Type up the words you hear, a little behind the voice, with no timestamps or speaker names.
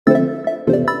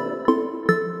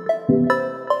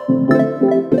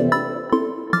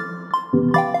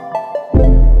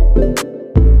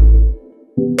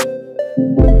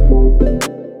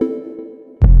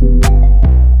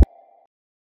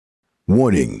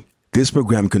Warning. This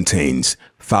program contains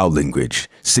foul language,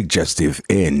 suggestive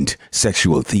and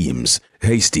sexual themes.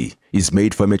 Hasty is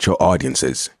made for mature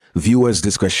audiences. Viewers'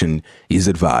 discretion is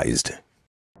advised.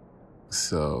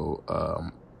 So,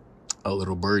 a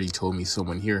little birdie told me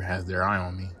someone here has their eye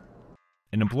on me.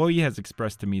 An employee has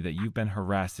expressed to me that you've been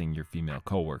harassing your female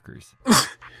coworkers.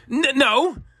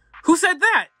 No! Who said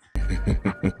that?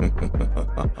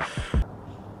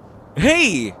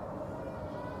 Hey!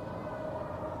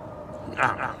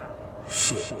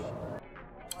 Shit.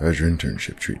 How's your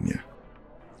internship treating you?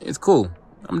 It's cool.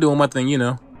 I'm doing my thing, you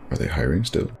know. Are they hiring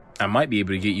still? I might be able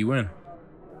to get you in.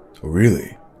 Oh,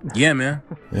 really? Yeah, man.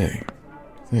 Hey,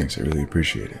 thanks. I really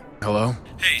appreciate it. Hello?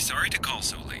 Hey, sorry to call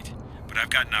so late, but I've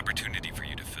got an opportunity for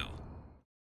you to fill.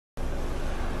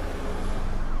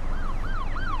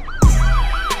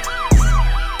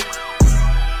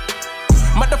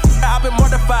 Motherfucker, I've been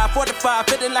mortified, 45,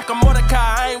 feeling like a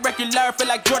Mordecai. I ain't regular, feel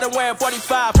like Jordan wearing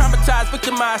 45. Traumatized,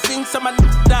 victimized, seen some of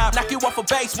my die. Knock you off a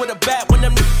base with a bat when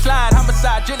them niggas slide.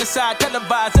 Homicide, genocide,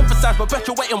 televised, emphasize,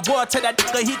 perpetuating war. Tell that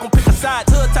nigga he gon' pick a side.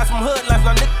 Hood ties from hood lines,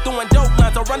 now niggas doing dope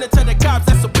lines. Don't run into the cops,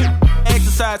 that's a big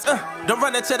exercise. Don't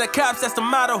run into the cops, that's the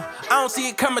motto. I don't see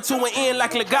it coming to an end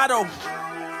like legato.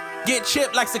 Get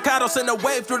chipped like staccato, send a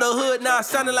wave through the hood, now it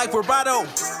sounding like vibrato.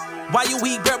 Why you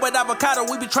eat bread with avocado?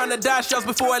 We be trying to dodge shells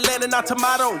before it landing our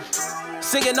tomato.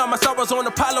 Singing all my sorrows on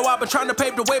Apollo. I've been trying to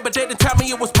pave the way, but they didn't tell me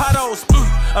it was potholes.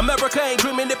 America ain't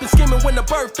dreaming, it been scheming when the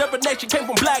birth of a nation came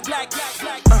from black.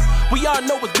 We all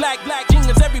know it's black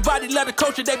genius. Everybody love the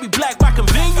culture, they be black by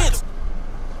convenience.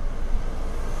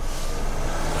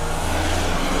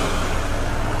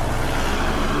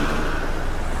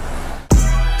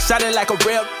 Sounding like a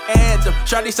real anthem.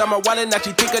 Shawty saw my wallet, now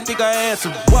she think a nigga answer.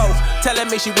 Whoa, telling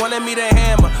me she wanted me to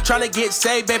hammer. Trying to get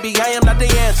saved, baby, I am not the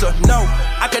answer. No,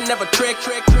 I can never trick.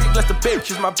 Unless the bitch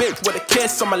is my bitch with a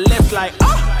kiss on my lips like,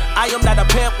 I am not a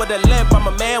pimp with a lip, I'm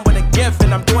a man with a gift.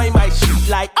 And I'm doing my shit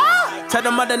like, tell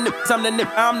them other nips, I'm the nip.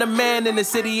 I'm the man in the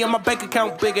city, and my bank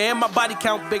account bigger, and my body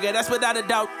count bigger. That's without a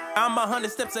doubt. I'm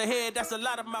 100 steps ahead, that's a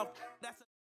lot of mouth.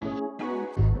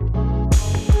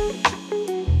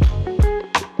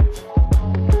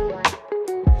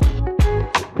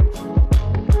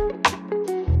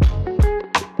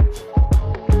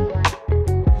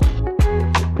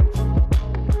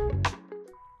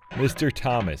 Mr.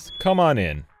 Thomas, come on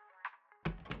in.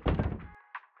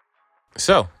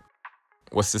 So,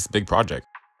 what's this big project?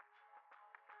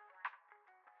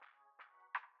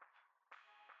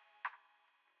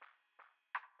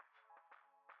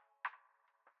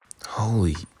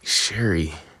 Holy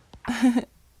Sherry.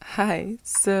 Hi,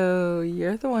 so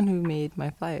you're the one who made my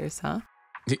flyers, huh?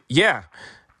 Yeah,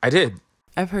 I did.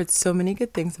 I've heard so many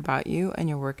good things about you and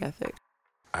your work ethic.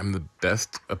 I'm the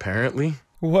best, apparently.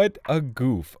 What a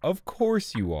goof. Of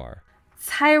course you are.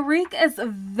 Tyreek is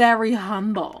very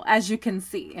humble, as you can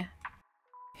see.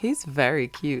 He's very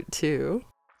cute, too.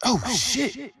 Oh,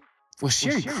 shit. Was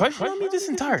Sherry crushing on me this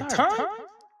entire time?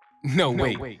 No,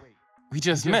 wait. We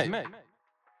just met.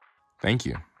 Thank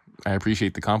you. I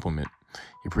appreciate the compliment.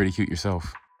 You're pretty cute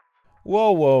yourself.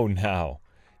 Whoa, now.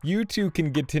 You two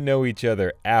can get to know each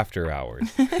other after hours.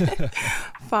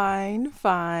 Fine.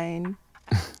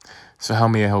 So how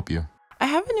may I help you? I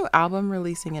have a new album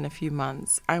releasing in a few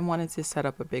months. I wanted to set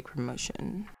up a big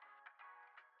promotion.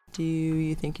 Do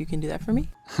you think you can do that for me?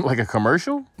 Like a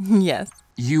commercial? Yes.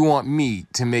 You want me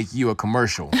to make you a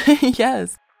commercial?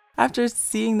 Yes. After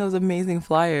seeing those amazing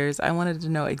flyers, I wanted to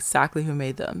know exactly who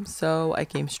made them, so I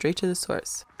came straight to the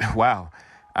source. Wow.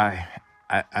 I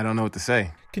don't know what to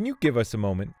say. Can you give us a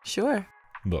moment? Sure.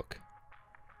 Look,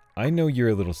 I know you're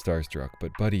a little starstruck,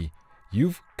 but buddy,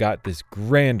 you've got this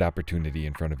grand opportunity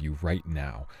in front of you right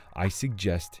now. I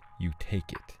suggest you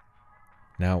take it.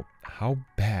 Now, how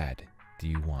bad do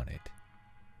you want it?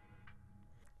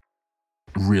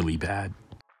 Really bad.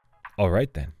 All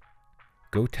right, then.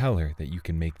 Go tell her that you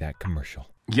can make that commercial.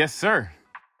 Yes, sir.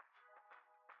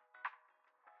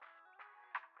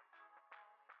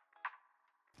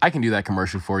 I can do that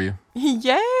commercial for you.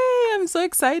 Yay! I'm so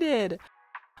excited.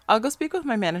 I'll go speak with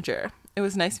my manager. It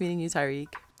was nice meeting you,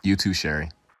 Tyreek. You too, Sherry.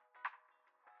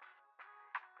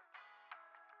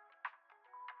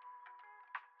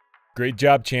 Great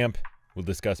job, champ. We'll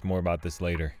discuss more about this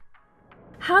later.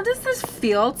 How does this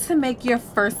feel to make your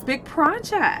first big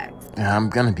project? I'm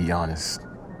gonna be honest.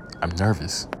 I'm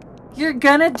nervous. You're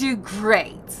gonna do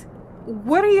great.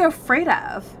 What are you afraid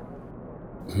of?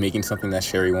 Making something that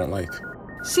Sherry won't like.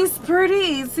 She's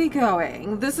pretty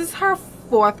easygoing. This is her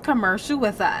 4th commercial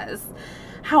with us.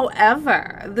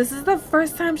 However, this is the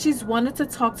first time she's wanted to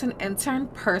talk to an intern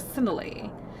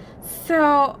personally.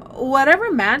 So,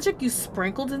 whatever magic you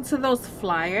sprinkled into those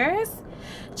flyers,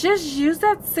 just use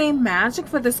that same magic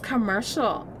for this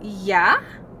commercial, yeah?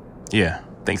 Yeah,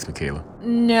 thanks, Michaela.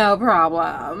 No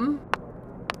problem.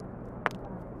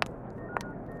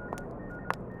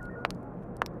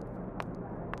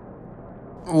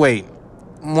 Wait,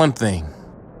 one thing.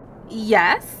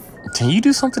 Yes? Can you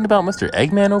do something about Mr.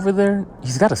 Eggman over there?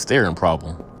 He's got a staring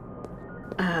problem.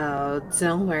 Oh,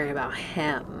 don't worry about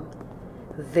him.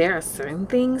 There are certain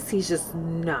things he's just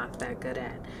not that good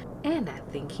at. And I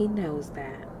think he knows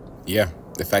that. Yeah,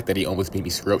 the fact that he almost made me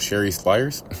screw up Sherry's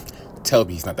flyers, tell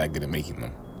me he's not that good at making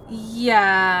them.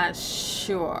 Yeah,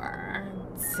 sure.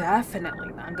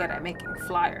 Definitely not good at making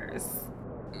flyers.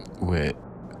 Wait,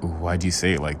 why'd you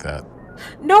say it like that?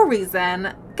 No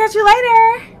reason. Catch you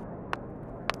later!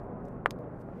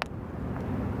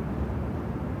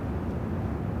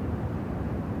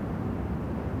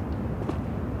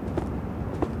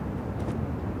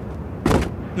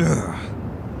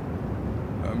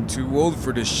 I'm too old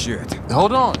for this shit.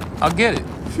 Hold on, I'll get it.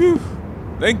 Phew.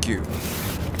 Thank you.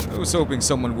 I was hoping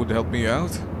someone would help me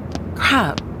out.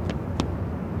 Crap.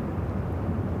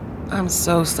 I'm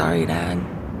so sorry, Dad.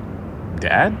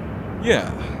 Dad? Yeah.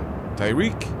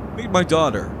 Tyreek, meet my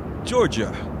daughter,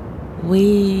 Georgia.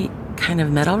 We kind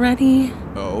of met already?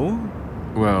 Oh?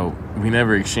 Well, we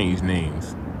never exchanged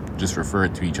names. Just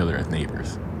referred to each other as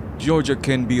neighbors. Georgia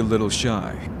can be a little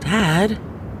shy. Dad?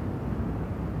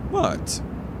 What?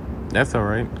 That's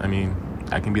alright. I mean,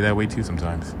 I can be that way too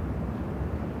sometimes.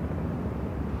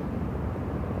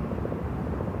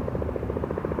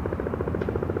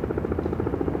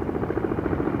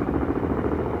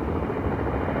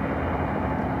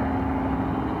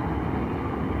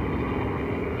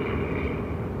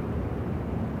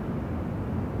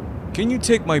 Can you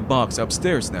take my box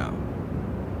upstairs now?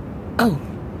 Oh,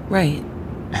 right.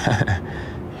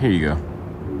 Here you go.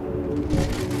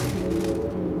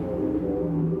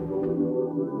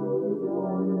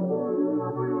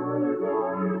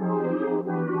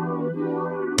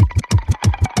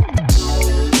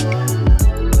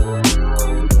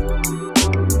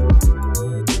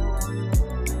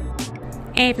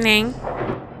 Evening.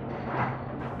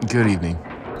 Good evening.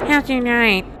 How's your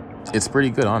night? It's pretty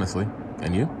good, honestly.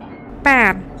 And you?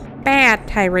 Bad. Bad,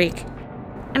 Tyreek.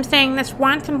 I'm saying this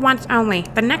once and once only.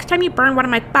 The next time you burn one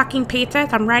of my fucking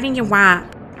pizzas, I'm writing you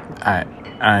up.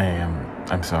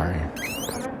 I'm sorry.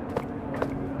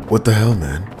 What the hell,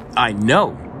 man? I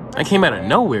know. I came out of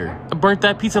nowhere. I burnt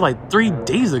that pizza like 3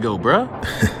 days ago, bruh.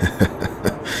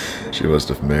 She must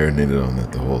have marinated on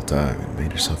that the whole time and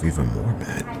made herself even more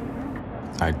mad.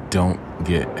 I don't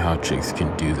get how chicks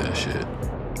can do that shit.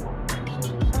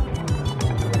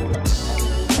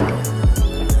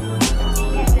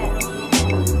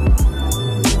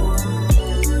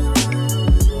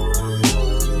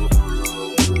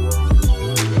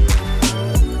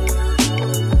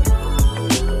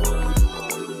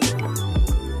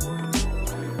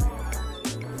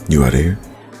 You out of here?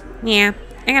 Yeah,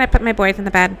 I gotta put my boys in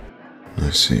the bed.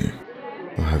 I see.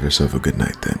 Well, have yourself a good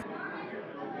night then.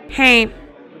 Hey,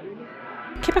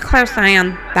 keep a close eye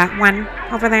on that one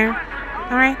over there,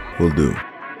 alright? Will do.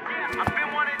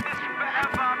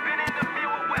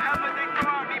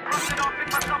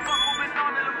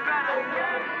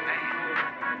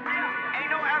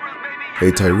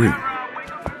 Hey, Tyreek.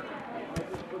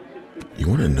 You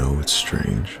want to know what's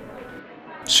strange?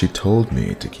 She told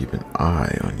me to keep an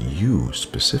eye on you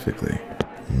specifically.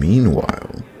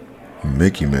 Meanwhile,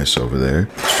 Mickey Mess over there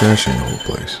is trashing the whole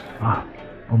place.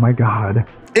 Oh my god.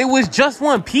 It was just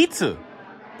one pizza.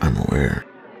 I'm aware.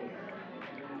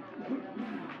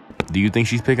 Do you think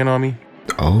she's picking on me?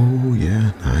 Oh,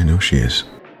 yeah, I know she is.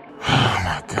 Oh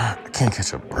my god, I can't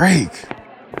catch a break.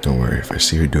 Don't worry, if I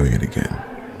see her doing it again,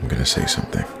 I'm gonna say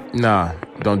something. Nah,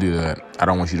 don't do that. I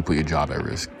don't want you to put your job at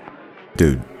risk.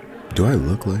 Dude, do I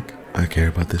look like I care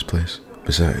about this place?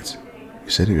 Besides, you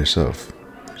said it yourself.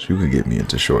 You could get me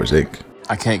into Shores Inc.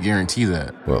 I can't guarantee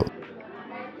that. Well,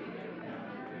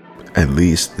 at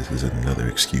least this is another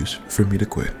excuse for me to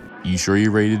quit. You sure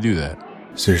you're ready to do that?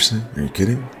 Seriously? Are you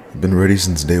kidding? I've been ready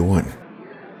since day one.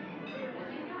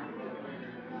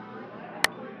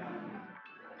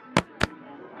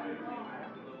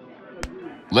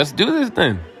 Let's do this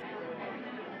then.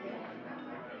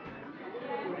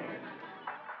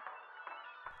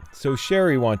 So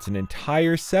Sherry wants an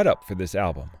entire setup for this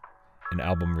album. An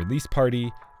album release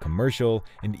party, commercial,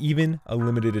 and even a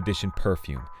limited edition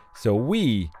perfume. So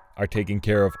we are taking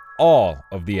care of all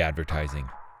of the advertising.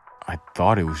 I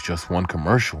thought it was just one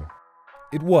commercial.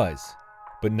 It was,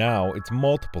 but now it's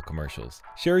multiple commercials.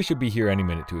 Sherry should be here any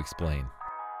minute to explain.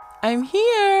 I'm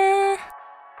here.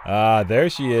 Ah, there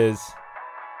she is.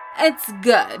 It's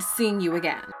good seeing you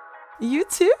again. You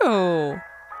too.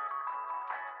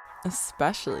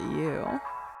 Especially you.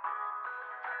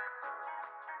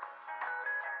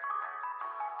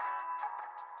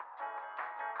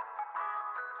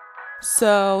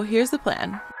 So here's the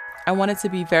plan. I want it to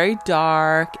be very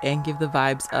dark and give the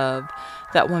vibes of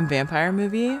that one vampire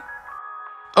movie.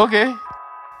 Okay.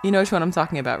 You know which one I'm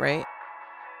talking about, right?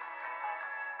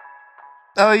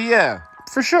 Oh, yeah,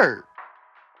 for sure.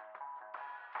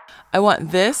 I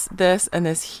want this, and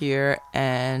this here,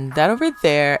 and that over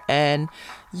there, and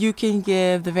you can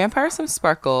give the vampire some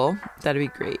sparkle. That'd be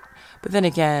great. But then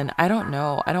again, I don't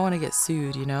know. I don't want to get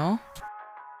sued, you know?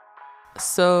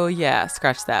 So yeah,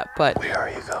 scratch that. But where are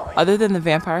you going? Other than the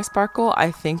vampire sparkle, I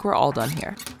think we're all done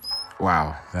here.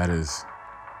 Wow, that is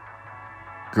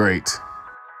great.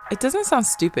 It doesn't sound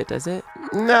stupid, does it?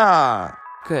 Nah.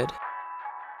 Good.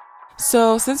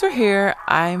 So since we're here,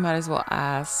 I might as well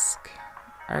ask,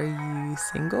 are you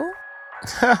single?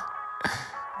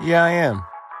 Yeah, I am.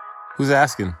 Who's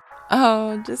asking?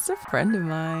 Oh, just a friend of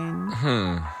mine.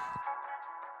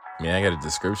 May I get a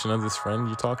description of this friend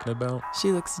you're talking about?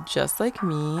 She looks just like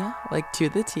me, like to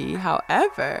the T.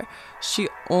 However, she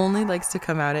only likes to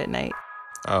come out at night.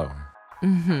 Oh.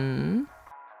 Mm-hmm.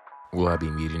 Will I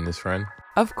be meeting this friend?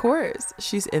 Of course.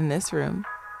 She's in this room.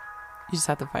 You just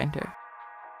have to find her.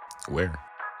 Where?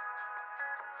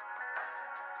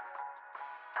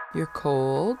 You're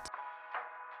cold.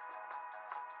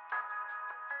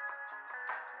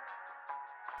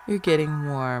 You're getting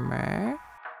warmer.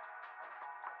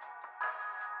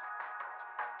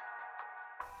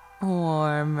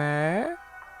 Warmer.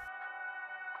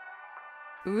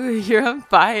 Ooh, you're on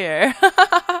fire.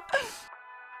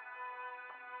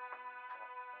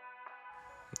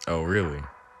 Oh, really?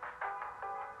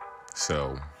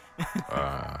 So,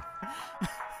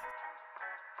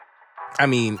 I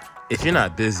mean, if you're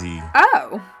not busy...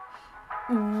 Oh,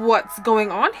 what's going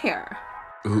on here?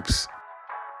 Oops.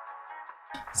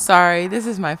 Sorry, this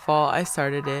is my fault. I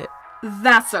started it.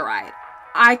 That's alright.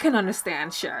 I can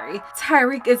understand, Sherry.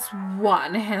 Tyreek is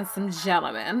one handsome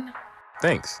gentleman.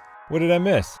 Thanks. What did I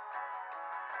miss?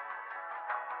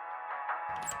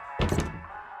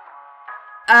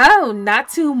 Oh, not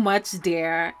too much,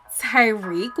 dear.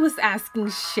 Tyreek was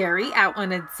asking Sherry out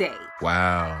on a date.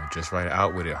 Wow, just right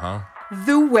out with it, huh?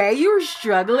 The way you were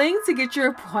struggling to get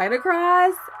your point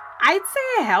across, I'd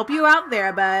say I help you out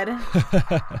there, bud.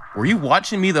 Were you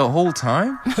watching me the whole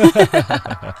time?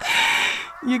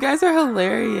 You guys are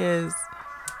hilarious.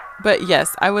 But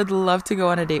yes, I would love to go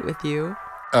on a date with you.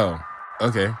 Oh,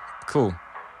 okay. Cool.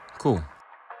 Cool.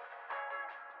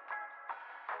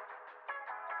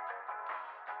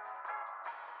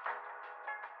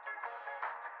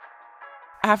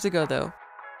 I have to go though.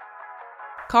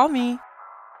 Call me.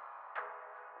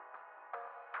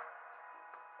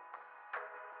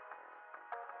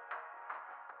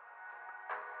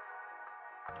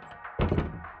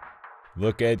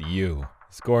 Look at you,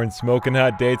 scoring smoking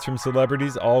hot dates from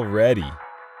celebrities already.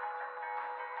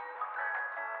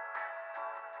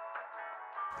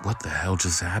 What the hell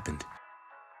just happened?